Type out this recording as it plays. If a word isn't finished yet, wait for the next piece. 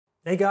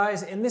Hey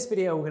guys, in this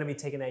video we're going to be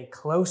taking a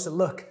closer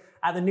look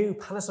at the new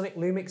Panasonic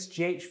LUMIX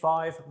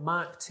GH5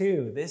 Mark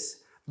II,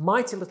 this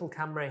mighty little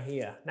camera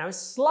here. Now it's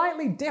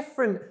slightly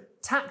different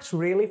tact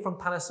really from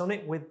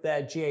Panasonic with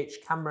their GH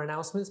camera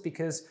announcements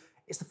because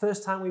it's the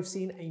first time we've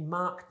seen a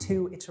Mark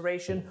II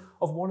iteration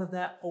of one of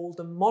their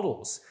older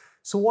models.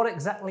 So what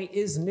exactly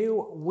is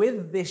new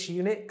with this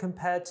unit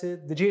compared to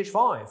the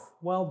GH5?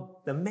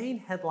 Well, the main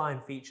headline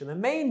feature, the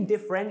main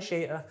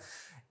differentiator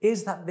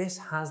is that this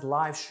has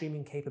live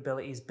streaming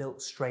capabilities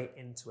built straight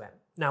into it.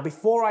 Now,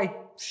 before I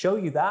show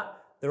you that,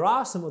 there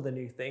are some other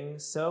new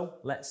things, so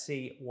let's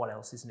see what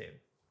else is new.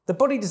 The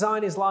body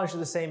design is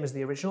largely the same as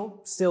the original,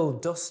 still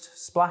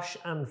dust, splash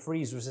and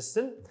freeze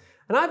resistant,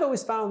 and I've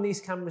always found these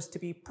cameras to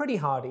be pretty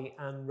hardy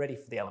and ready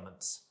for the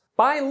elements.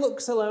 By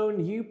looks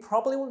alone, you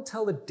probably won't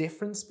tell the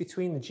difference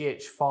between the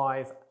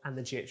GH5 and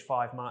the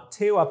GH5 Mark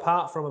II,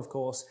 apart from, of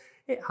course,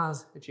 it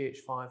has a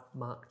GH5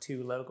 Mark II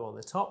logo on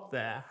the top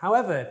there.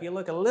 However, if you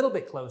look a little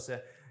bit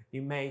closer,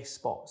 you may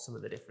spot some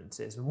of the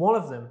differences. And one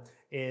of them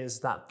is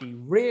that the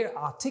rear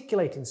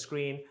articulating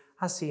screen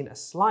has seen a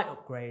slight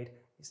upgrade.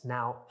 It's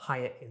now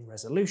higher in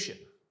resolution.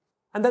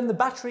 And then the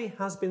battery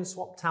has been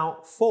swapped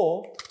out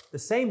for the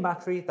same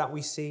battery that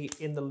we see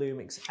in the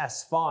LUMIX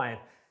S5.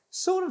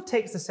 Sort of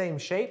takes the same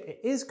shape. It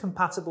is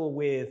compatible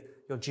with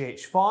your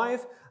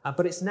GH5,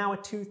 but it's now a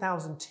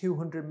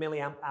 2,200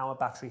 milliamp hour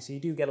battery, so you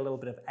do get a little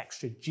bit of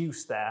extra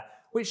juice there,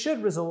 which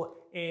should result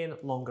in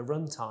longer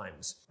run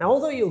times. Now,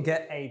 although you'll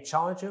get a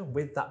charger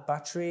with that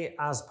battery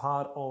as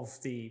part of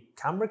the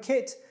camera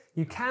kit,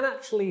 you can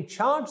actually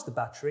charge the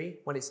battery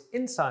when it's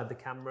inside the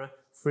camera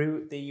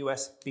through the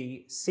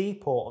USB-C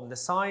port on the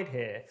side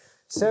here.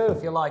 So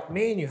if you're like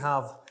me and you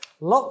have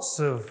lots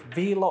of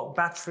V-Lock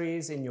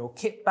batteries in your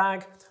kit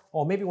bag,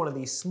 or maybe one of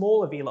these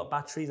smaller V-Lock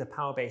batteries, a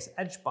Powerbase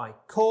Edge by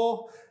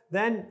Core,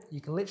 then you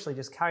can literally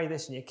just carry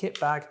this in your kit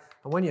bag,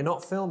 and when you're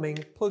not filming,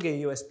 plug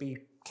a USB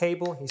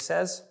cable, he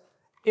says,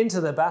 into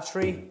the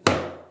battery,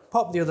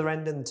 pop the other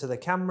end into the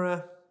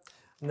camera,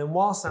 and then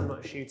whilst I'm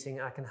not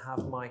shooting, I can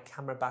have my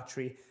camera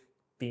battery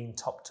being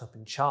topped up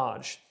and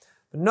charged.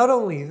 But not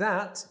only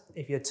that,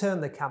 if you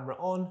turn the camera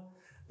on,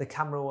 the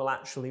camera will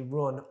actually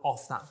run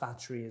off that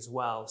battery as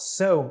well.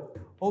 So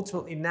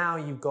ultimately now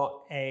you've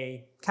got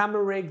a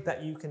camera rig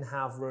that you can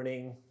have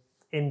running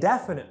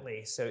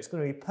indefinitely. So it's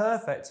going to be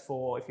perfect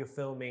for if you're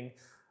filming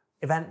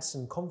events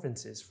and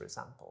conferences, for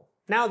example.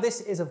 Now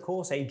this is of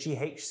course a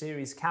GH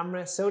series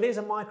camera, so it is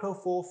a micro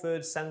four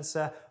thirds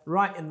sensor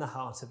right in the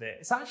heart of it.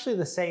 It's actually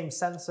the same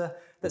sensor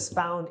that's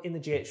found in the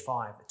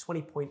GH5 at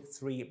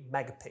 20.3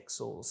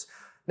 megapixels.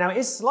 Now it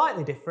is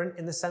slightly different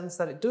in the sense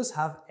that it does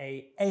have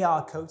a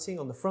AR coating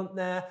on the front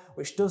there,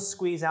 which does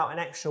squeeze out an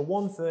extra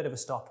 1/3 of a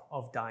stop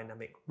of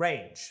dynamic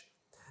range.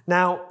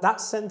 Now that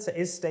sensor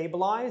is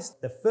stabilized.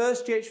 The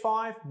first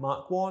GH5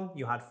 Mark I,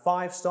 you had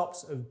 5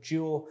 stops of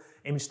dual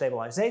image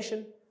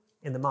stabilization.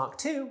 In the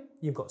Mark II,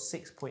 you've got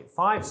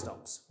 6.5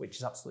 stops, which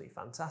is absolutely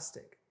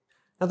fantastic.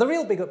 Now the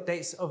real big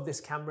updates of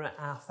this camera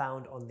are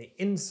found on the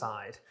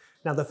inside.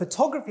 Now the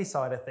photography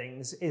side of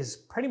things is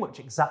pretty much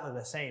exactly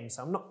the same,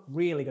 so I'm not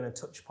really going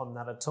to touch upon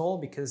that at all,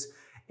 because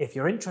if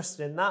you're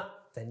interested in that,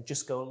 then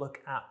just go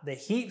look at the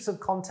heaps of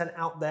content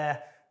out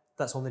there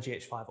that's on the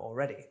GH5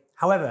 already.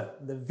 However,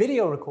 the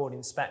video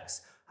recording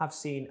specs have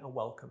seen a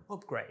welcome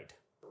upgrade.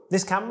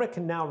 This camera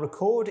can now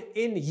record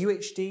in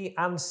UHD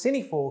and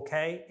Cine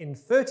 4K in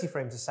 30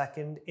 frames a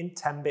second in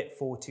 10-bit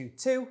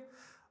 422,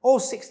 or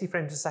 60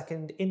 frames a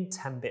second in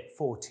 10-bit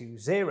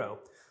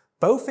 420,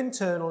 both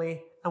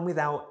internally and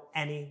without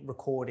any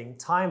recording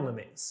time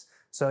limits.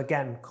 So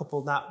again,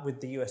 couple that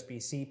with the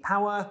USB-C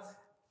power,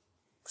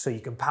 so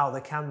you can power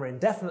the camera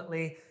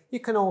indefinitely.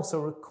 You can also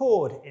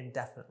record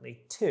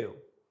indefinitely too.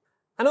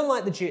 And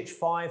unlike the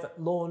GH5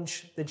 at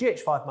launch, the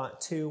GH5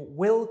 Mark II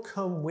will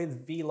come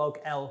with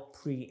V-Log-L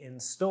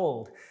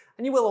pre-installed.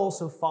 And you will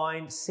also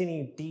find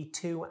Cine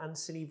D2 and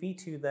Cine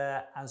V2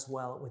 there as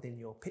well within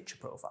your picture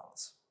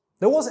profiles.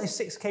 There was a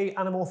 6K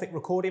anamorphic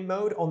recording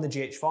mode on the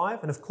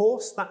GH5, and of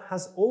course that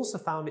has also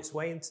found its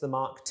way into the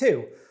Mark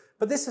II,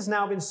 but this has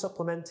now been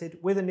supplemented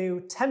with a new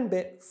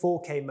 10-bit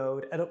 4K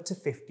mode at up to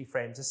 50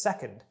 frames a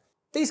second.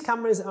 These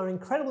cameras are an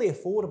incredibly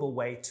affordable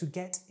way to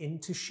get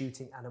into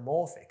shooting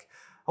anamorphic.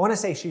 And when I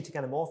say shooting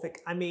anamorphic,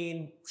 I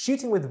mean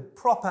shooting with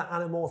proper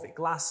anamorphic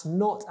glass,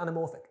 not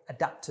anamorphic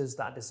adapters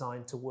that are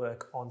designed to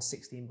work on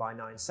 16:9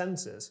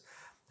 sensors.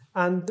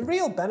 And the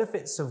real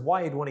benefits of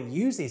why you'd want to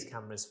use these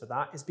cameras for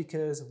that is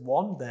because,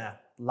 one, they're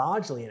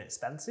largely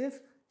inexpensive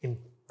in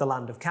the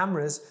land of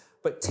cameras,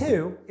 but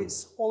two,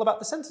 it's all about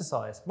the sensor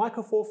size,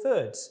 micro four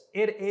thirds.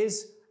 It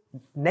is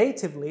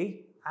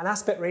natively an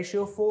aspect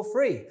ratio of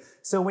 4:3.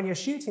 So when you're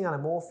shooting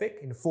anamorphic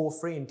in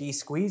 4:3 and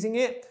de-squeezing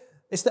it,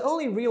 it's the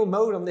only real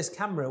mode on this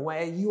camera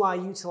where you are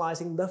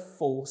utilizing the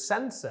full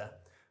sensor.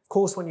 Of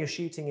course, when you're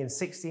shooting in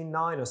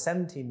 16:9 or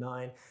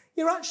 17:9,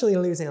 you're actually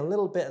losing a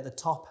little bit at the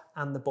top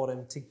and the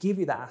bottom to give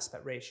you that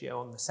aspect ratio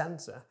on the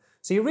sensor.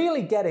 So you're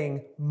really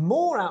getting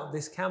more out of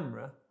this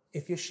camera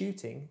if you're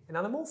shooting in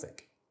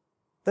anamorphic.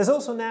 There's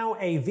also now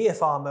a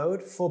VFR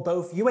mode for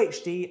both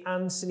UHD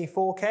and Cine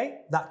 4K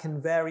that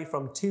can vary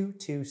from 2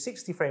 to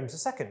 60 frames a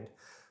second,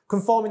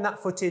 conforming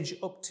that footage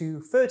up to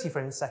 30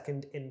 frames a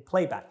second in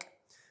playback.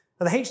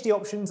 Now, the HD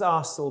options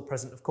are still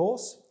present, of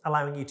course,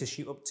 allowing you to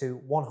shoot up to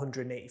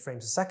 180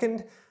 frames a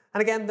second,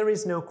 and again, there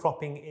is no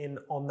cropping in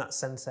on that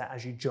sensor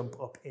as you jump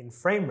up in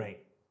frame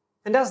rate.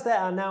 And as there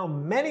are now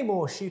many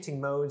more shooting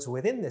modes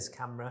within this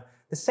camera,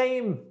 the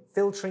same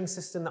filtering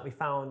system that we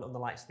found on the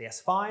likes of the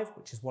S5,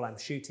 which is what I'm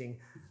shooting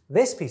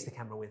this piece of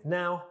camera with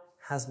now,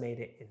 has made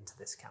it into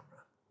this camera.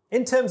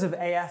 In terms of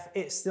AF,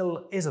 it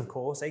still is, of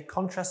course, a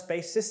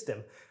contrast-based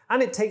system,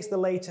 and it takes the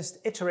latest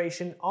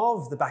iteration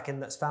of the backend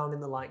that's found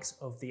in the likes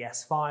of the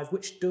S5,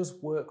 which does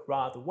work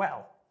rather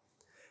well.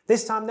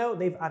 This time though,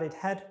 they've added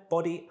head,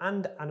 body,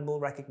 and animal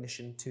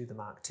recognition to the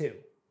Mark II.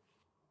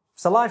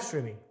 So live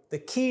streaming, the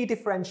key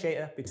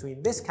differentiator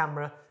between this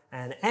camera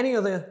and any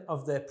other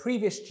of the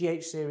previous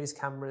GH series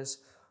cameras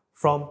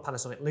from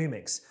Panasonic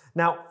LUMIX.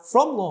 Now,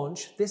 from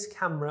launch, this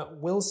camera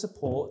will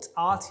support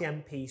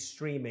RTMP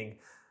streaming.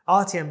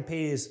 RTMP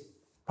is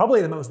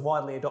probably the most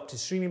widely adopted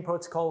streaming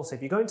protocol, so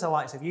if you go into the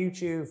likes of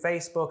YouTube,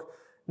 Facebook,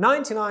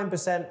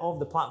 99% of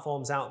the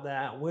platforms out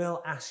there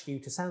will ask you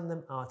to send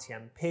them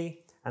RTMP,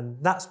 and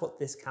that's what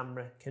this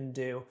camera can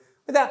do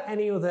without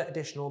any other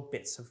additional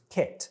bits of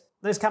kit.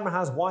 This camera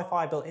has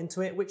Wi-Fi built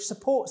into it, which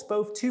supports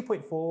both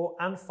 2.4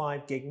 and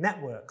 5 gig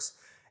networks.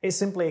 It's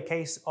simply a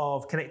case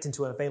of connecting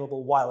to an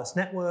available wireless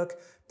network,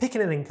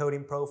 picking an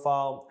encoding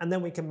profile, and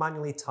then we can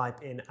manually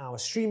type in our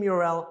stream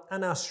URL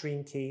and our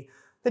stream key,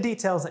 the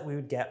details that we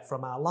would get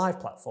from our live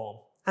platform.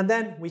 And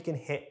then we can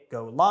hit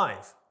go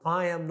live.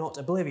 I am not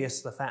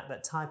oblivious to the fact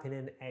that typing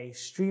in a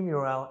stream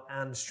URL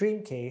and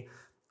stream key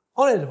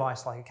on a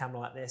device like a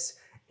camera like this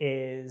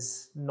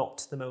is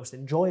not the most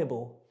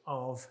enjoyable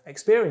of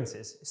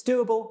experiences. It's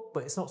doable,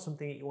 but it's not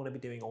something that you want to be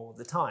doing all of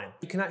the time.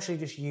 You can actually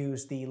just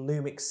use the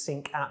LUMIX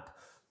Sync app,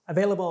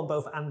 available on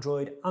both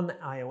Android and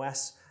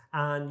iOS,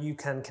 and you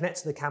can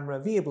connect to the camera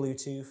via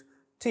Bluetooth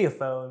to your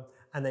phone,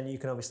 and then you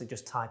can obviously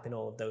just type in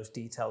all of those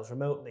details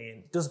remotely, and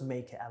it does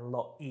make it a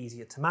lot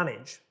easier to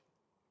manage.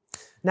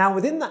 Now,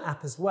 within that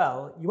app as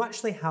well, you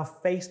actually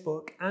have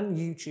Facebook and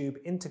YouTube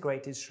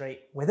integrated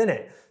straight within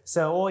it.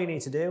 So all you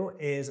need to do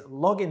is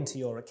log into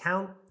your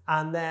account,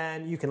 and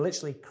then you can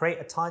literally create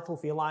a title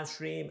for your live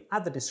stream,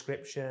 add the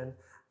description,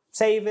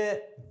 save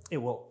it, it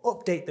will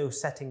update those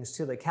settings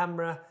to the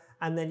camera,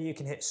 and then you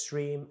can hit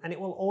stream, and it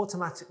will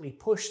automatically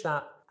push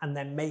that and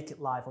then make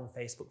it live on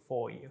Facebook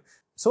for you.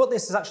 So what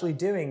this is actually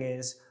doing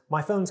is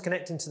my phone's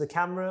connecting to the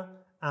camera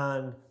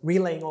and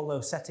relaying all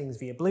those settings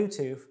via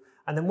Bluetooth,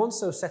 and then once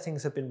those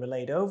settings have been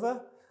relayed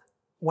over,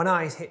 when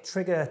I hit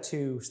trigger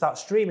to start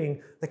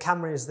streaming, the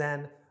camera is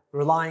then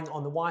relying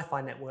on the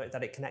Wi-Fi network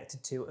that it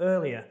connected to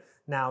earlier.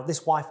 Now, this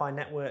Wi-Fi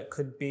network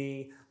could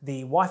be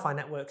the Wi-Fi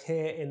network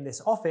here in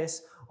this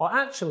office, or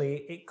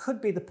actually it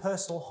could be the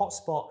personal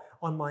hotspot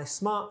on my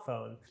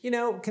smartphone. You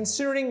know,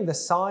 considering the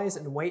size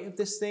and weight of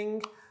this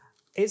thing,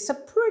 it's a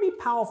pretty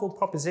powerful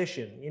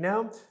proposition, you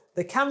know?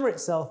 The camera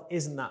itself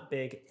isn't that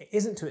big, it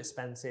isn't too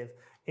expensive,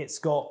 it's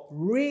got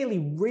really,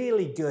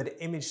 really good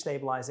image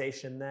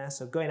stabilization there,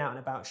 so going out and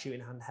about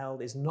shooting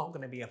handheld is not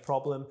going to be a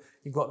problem.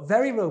 You've got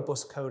very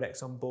robust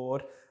codecs on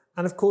board,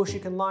 and of course you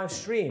can live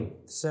stream.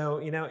 So,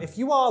 you know, if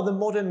you are the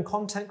modern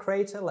content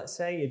creator, let's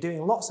say you're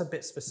doing lots of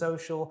bits for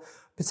social,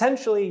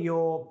 potentially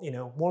you're, you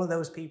know, one of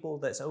those people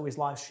that's always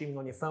live streaming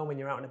on your phone when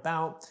you're out and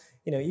about,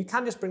 you know, you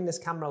can just bring this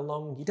camera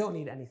along, you don't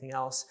need anything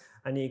else,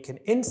 and you can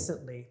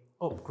instantly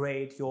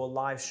upgrade your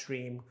live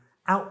stream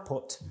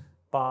output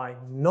by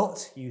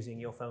not using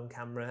your phone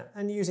camera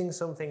and using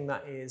something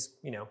that is,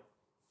 you know,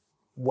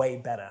 way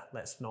better.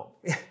 Let's not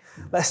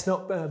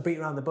beat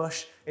around the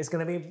bush. It's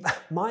going to be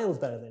miles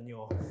better than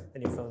your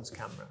phone's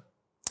camera.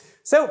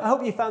 So I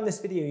hope you found this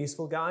video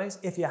useful, guys.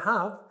 If you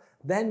have,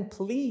 then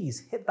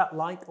please hit that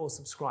like or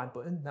subscribe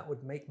button. That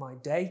would make my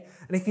day.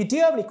 And if you do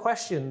have any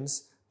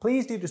questions,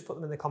 please do just put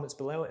them in the comments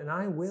below and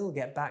I will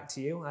get back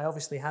to you. I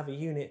obviously have a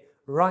unit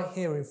right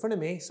here in front of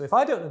me, so if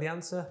I don't know the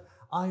answer,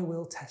 I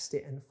will test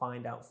it and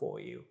find out for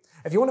you.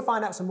 If you want to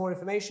find out some more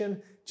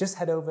information, just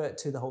head over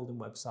to the Holden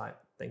website.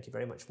 Thank you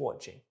very much for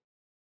watching.